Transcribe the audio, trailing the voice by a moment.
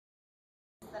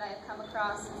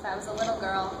across since I was a little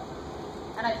girl,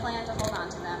 and I plan to hold on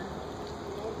to them.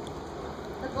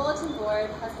 The bulletin board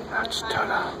has become a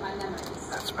timeline of my memories.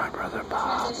 That's my brother The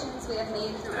Bob. transitions we have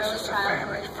made through This early is a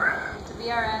family childhood friend. to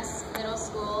BRS, middle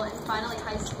school, and finally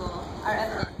high school are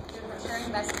evident through the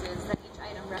recurring messages that each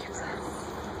item represents.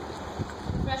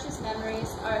 The freshest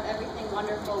memories are of everything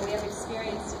wonderful we have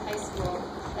experienced in high school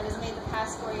that has made the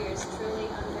past 4 years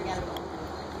truly unforgettable.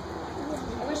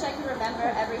 I wish I could remember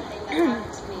everything that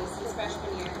happened to me since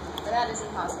freshman year, but that is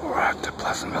impossible. We're at the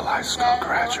Pleasantville High School Instead,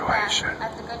 I look graduation.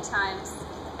 back at the good times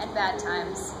and bad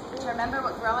times, to remember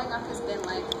what growing up has been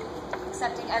like,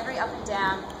 accepting every up and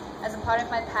down as a part of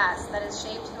my past that has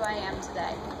shaped who I am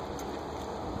today.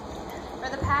 For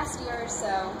the past year or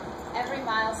so, every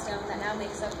milestone that now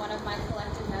makes up one of my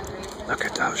collective memories has Look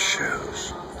at those become a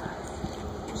shoes. my mom's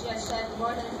eyes. She has shed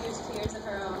more than a few tears of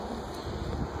her own.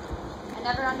 I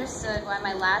never understood why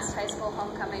my last high school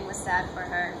homecoming was sad for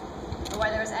her, or why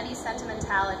there was any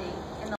sentimentality in the